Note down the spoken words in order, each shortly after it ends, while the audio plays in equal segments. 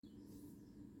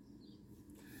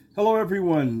Hello,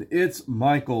 everyone. It's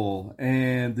Michael,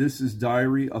 and this is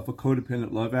Diary of a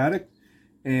Codependent Love Addict.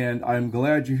 And I'm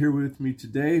glad you're here with me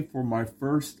today for my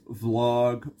first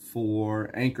vlog for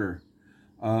Anchor.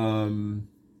 As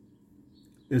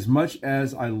much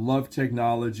as I love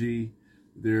technology,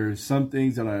 there's some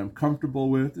things that I am comfortable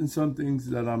with and some things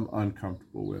that I'm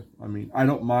uncomfortable with. I mean, I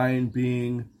don't mind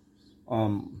being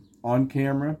on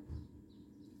camera.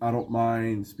 I don't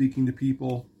mind speaking to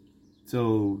people.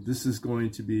 So this is going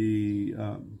to be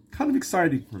kind of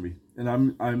exciting for me, and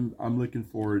I'm looking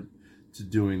forward to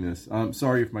doing this. I'm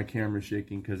sorry if my camera's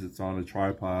shaking because it's on a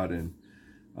tripod, and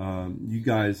you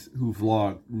guys who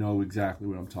vlog know exactly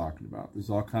what I'm talking about. There's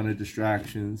all kind of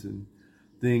distractions and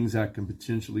things that can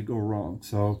potentially go wrong.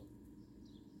 So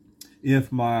if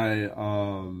my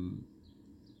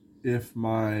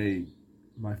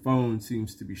phone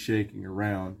seems to be shaking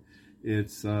around,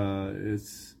 it's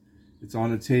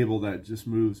on a table that just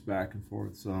moves back and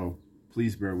forth, so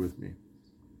please bear with me.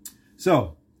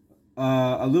 So,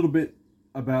 a little bit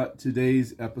about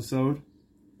today's episode.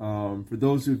 For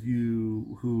those of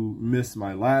you who missed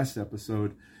my last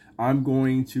episode, I'm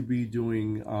going to be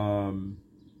doing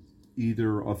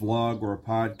either a vlog or a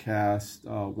podcast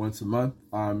once a month.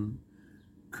 I'm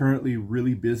currently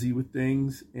really busy with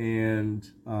things, and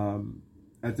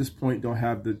at this point don't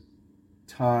have the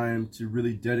time to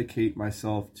really dedicate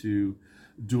myself to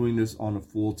doing this on a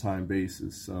full-time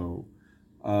basis. So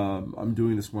I'm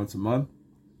doing this once a month.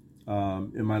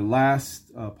 In my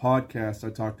last podcast,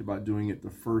 I talked about doing it the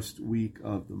first week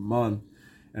of the month,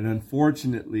 and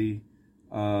unfortunately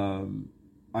I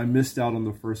missed out on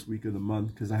the first week of the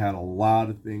month because I had a lot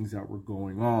of things that were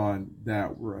going on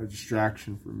that were a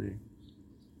distraction for me.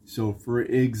 So for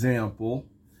example,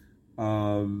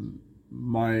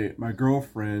 my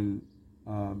girlfriend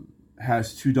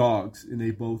has two dogs, and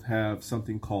they both have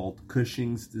something called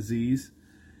Cushing's disease,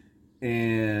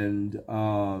 and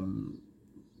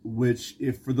which,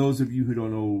 if for those of you who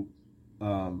don't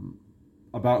know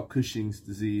about Cushing's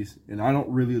disease, and I don't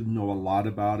really know a lot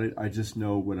about it, I just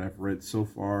know what I've read so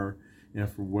far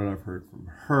and from what I've heard from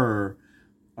her.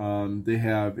 They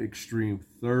have extreme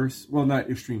thirst. Well, not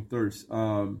extreme thirst.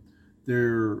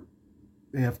 They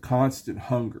have constant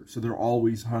hunger, so they're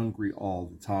always hungry all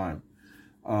the time.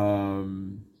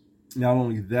 Not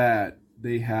only that,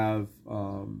 they have,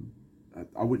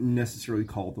 I wouldn't necessarily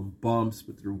call them bumps,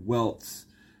 but they're welts,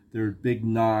 they're big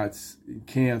knots and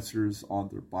cancers on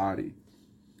their body.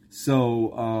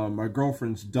 So, my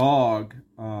girlfriend's dog,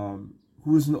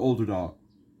 who is an older dog,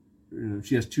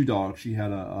 she has two dogs. She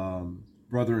had a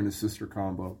brother and a sister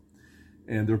combo,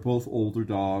 and they're both older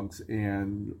dogs,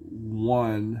 and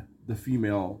the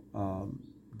female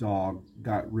dog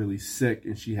got really sick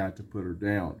and she had to put her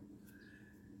down.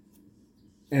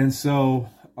 And so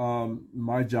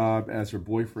my job as her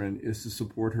boyfriend is to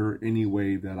support her any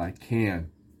way that I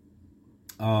can,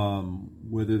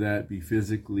 whether that be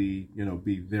physically,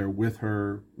 be there with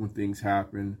her when things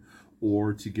happen,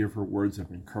 or to give her words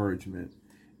of encouragement.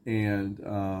 And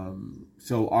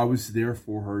so I was there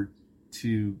for her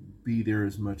to be there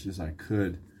as much as I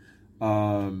could.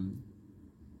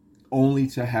 Only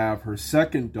to have her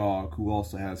second dog, who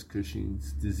also has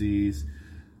Cushing's disease,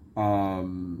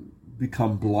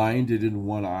 become blinded in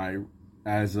one eye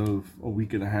as of a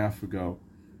week and a half ago.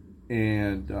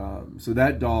 And so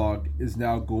that dog is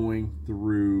now going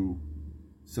through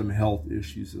some health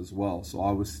issues as well. So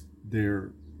I was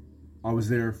there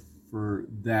for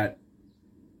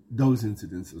those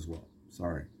incidents as well.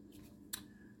 Sorry.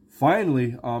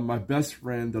 Finally, my best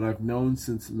friend that I've known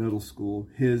since middle school,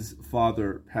 his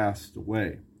father passed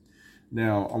away.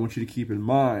 Now, I want you to keep in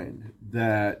mind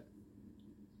that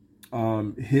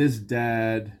his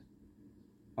dad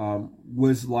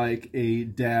was like a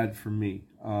dad for me.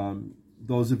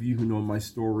 Those of you who know my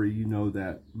story, you know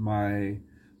that my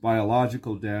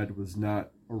biological dad was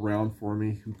not around for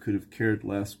me, who could have cared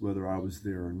less whether I was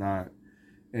there or not.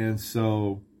 And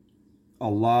so a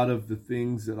lot of the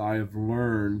things that I have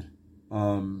learned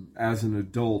as an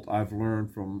adult, I've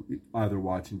learned from either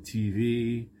watching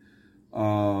TV,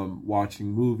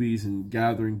 watching movies, and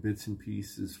gathering bits and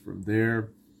pieces from there,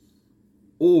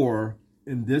 or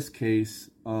in this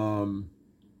case,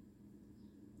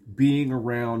 being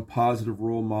around positive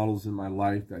role models in my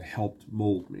life that helped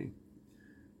mold me.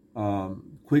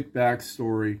 Quick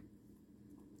backstory.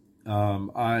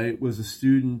 I was a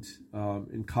student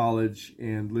in college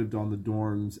and lived on the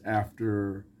dorms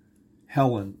after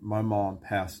Helen, my mom,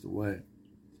 passed away.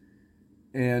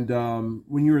 And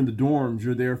when you're in the dorms,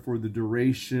 you're there for the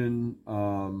duration.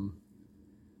 Well,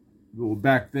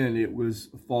 back then it was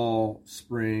fall,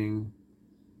 spring,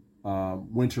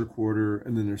 winter quarter,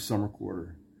 and then there's summer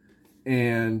quarter.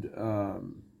 And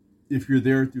if you're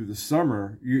there through the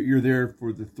summer, you're there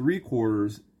for the 3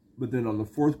 quarters, but then on the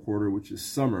 4th quarter, which is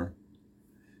summer,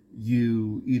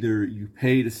 you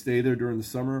pay to stay there during the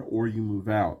summer or you move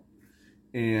out.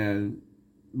 And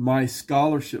my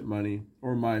scholarship money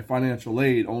or my financial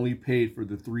aid only paid for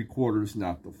the 3 quarters,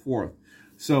 not the 4th.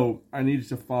 So I needed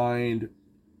to find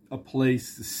a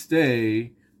place to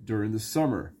stay during the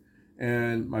summer.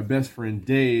 And my best friend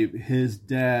Dave, his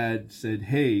dad said,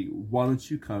 "Hey, why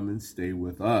don't you come and stay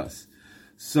with us?"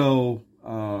 So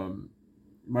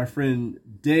my friend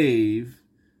Dave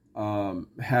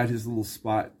had his little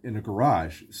spot in a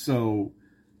garage. So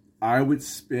I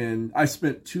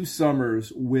spent 2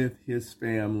 summers with his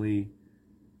family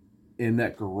in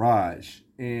that garage.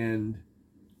 And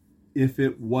if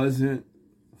it wasn't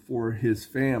for his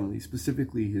family,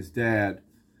 specifically his dad,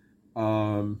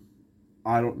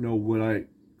 I don't know what I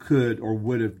could or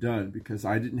would have done, because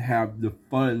I didn't have the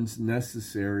funds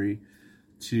necessary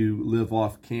to live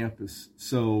off campus.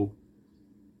 So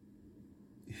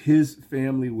his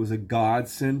family was a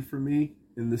godsend for me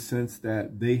in the sense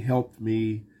that they helped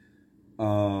me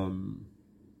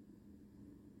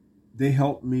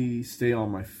stay on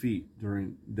my feet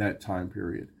during that time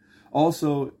period.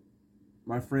 Also,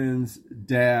 my friend's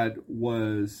dad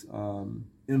was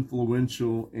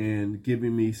influential in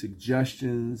giving me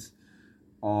suggestions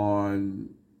on,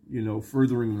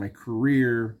 furthering my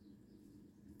career,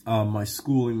 my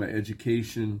schooling, my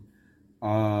education,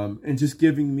 and just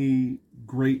giving me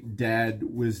great dad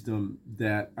wisdom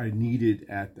that I needed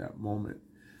at that moment.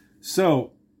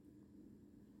 So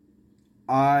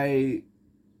I,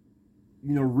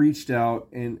 reached out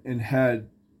and had,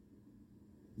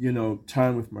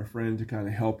 time with my friend to kind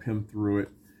of help him through it.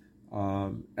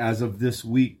 As of this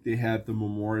week, they had the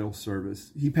memorial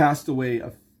service. He passed away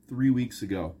 3 weeks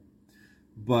ago.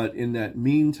 But in that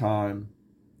meantime,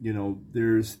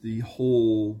 there's the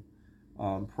whole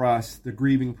the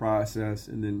grieving process,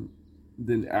 and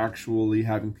then actually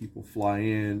having people fly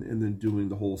in and then doing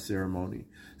the whole ceremony.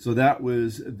 So that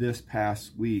was this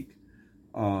past week,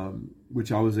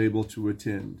 which I was able to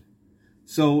attend.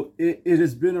 So it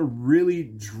has been a really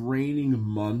draining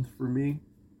month for me.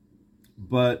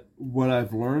 But what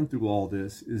I've learned through all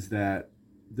this is that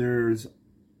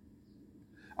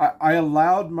I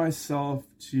allowed myself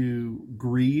to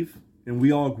grieve, and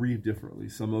we all grieve differently.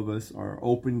 Some of us are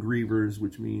open grievers,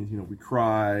 which means, we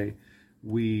cry,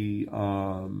 we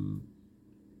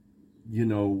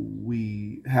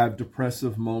have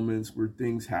depressive moments where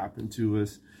things happen to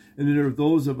us. And then there are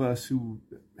those of us who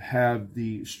have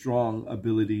the strong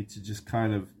ability to just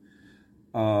kind of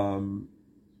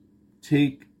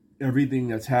take everything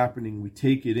that's happening, we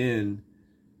take it in,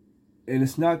 and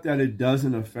it's not that it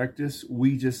doesn't affect us,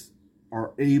 we just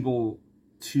are able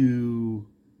to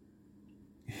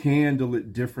handle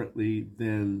it differently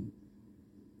than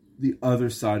the other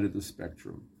side of the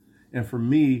spectrum. And for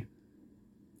me,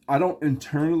 I don't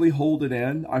internally hold it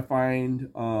in. I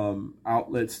find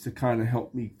outlets to kind of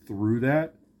help me through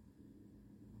that.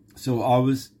 So I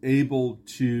was able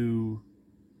to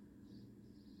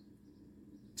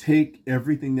take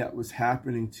everything that was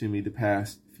happening to me the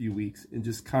past few weeks and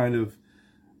just kind of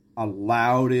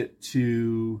allowed it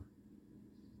to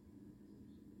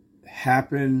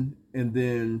happen, and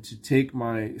then to take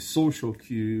my social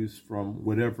cues from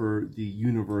whatever the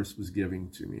universe was giving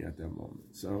to me at that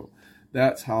moment. So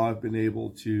that's how I've been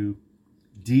able to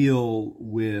deal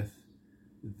with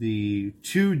the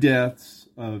 2 deaths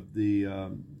of the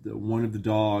one of the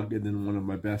dog, and then one of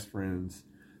my best friends,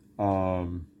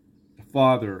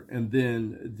 father, and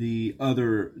then the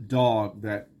other dog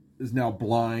that is now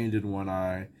blind in one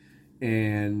eye,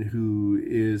 and who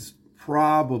is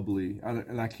probably,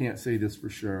 and I can't say this for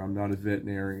sure, I'm not a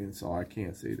veterinarian, so I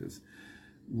can't say this,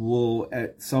 will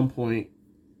at some point,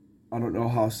 I don't know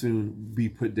how soon, be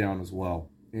put down as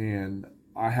well. And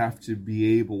I have to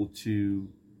be able to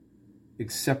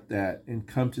accept that and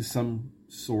come to some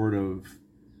sort of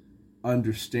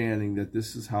understanding that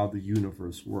this is how the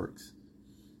universe works.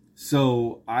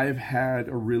 So I've had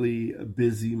a really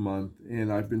busy month,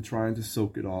 and I've been trying to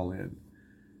soak it all in.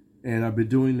 And I've been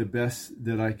doing the best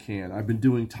that I can. I've been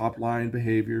doing top line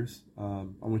behaviors. I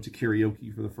went to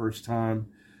karaoke for the first time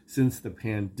since the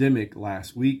pandemic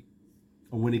last week.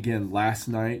 I went again last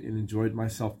night and enjoyed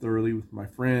myself thoroughly with my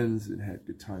friends and had a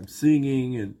good time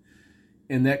singing.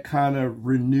 And that kind of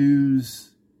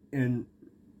renews and,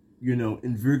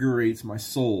 invigorates my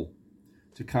soul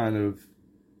to kind of,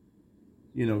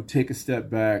 take a step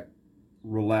back,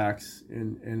 relax,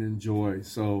 and enjoy.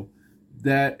 So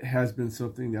that has been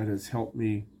something that has helped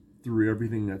me through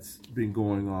everything that's been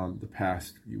going on the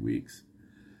past few weeks.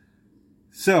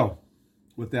 So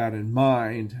with that in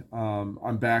mind,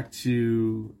 I'm back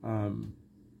to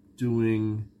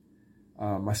doing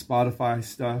my Spotify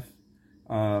stuff,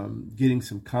 getting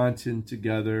some content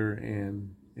together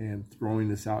and throwing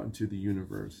this out into the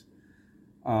universe.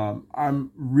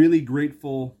 I'm really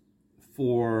grateful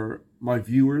for my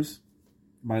viewers,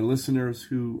 my listeners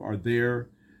who are there.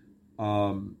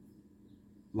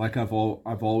 Like I've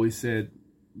always said,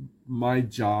 my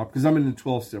job, because I'm in the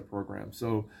 12-step program,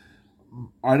 so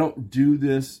I don't do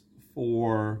this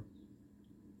for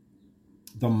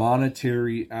the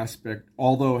monetary aspect,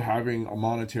 although having a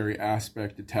monetary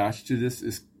aspect attached to this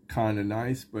is kind of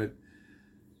nice, but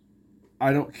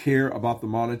I don't care about the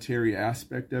monetary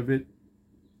aspect of it.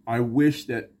 I wish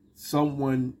that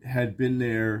someone had been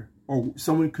there, or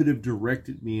someone could have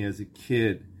directed me as a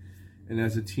kid and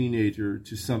as a teenager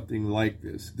to something like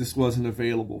this. This wasn't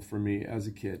available for me as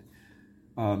a kid.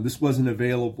 This wasn't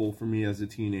available for me as a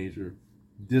teenager.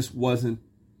 This wasn't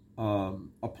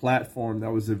a platform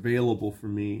that was available for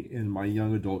me in my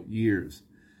young adult years.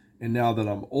 And now that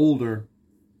I'm older,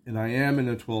 and I am in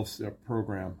a 12-step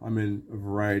program, I'm in a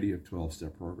variety of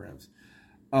 12-step programs,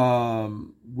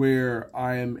 where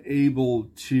I am able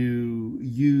to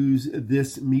use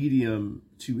this medium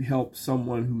to help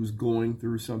someone who's going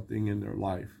through something in their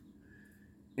life.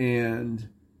 And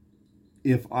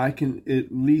if I can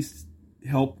at least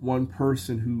help one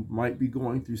person who might be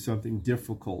going through something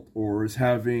difficult or is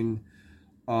having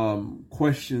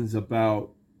questions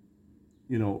about,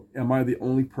 am I the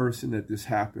only person that this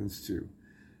happens to,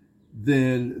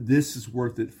 then this is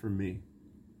worth it for me.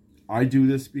 I do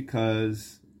this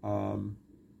because I'm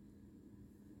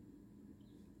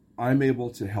able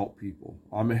to help people.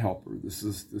 I'm a helper. This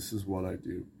is what I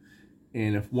do.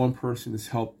 And if one person is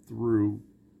helped through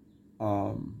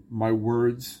my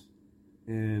words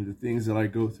and the things that I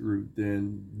go through,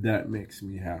 then that makes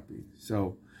me happy.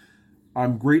 So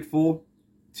I'm grateful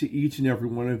to each and every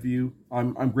one of you.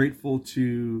 I'm grateful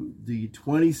to the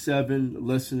 27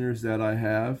 listeners that I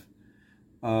have.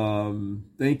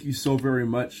 Thank you so very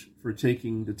much for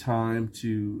taking the time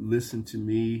to listen to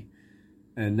me.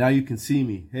 And now you can see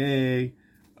me. Hey.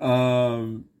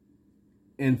 And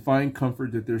find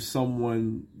comfort that there's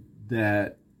someone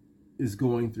that is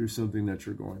going through something that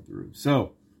you're going through.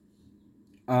 So,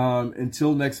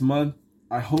 until next month,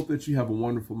 I hope that you have a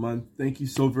wonderful month. Thank you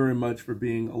so very much for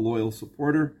being a loyal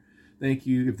supporter. Thank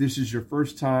you. If this is your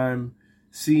first time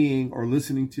seeing or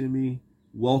listening to me,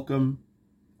 welcome.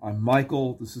 I'm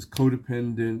Michael. This is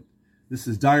Codependent. This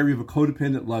is Diary of a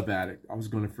Codependent Love Addict. I was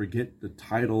going to forget the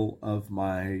title of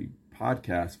my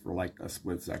podcast for like a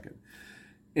split second.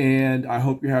 And I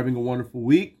hope you're having a wonderful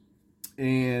week.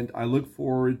 And I look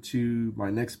forward to my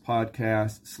next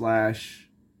podcast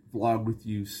 / vlog with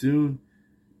you soon.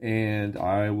 And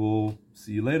I will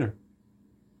see you later.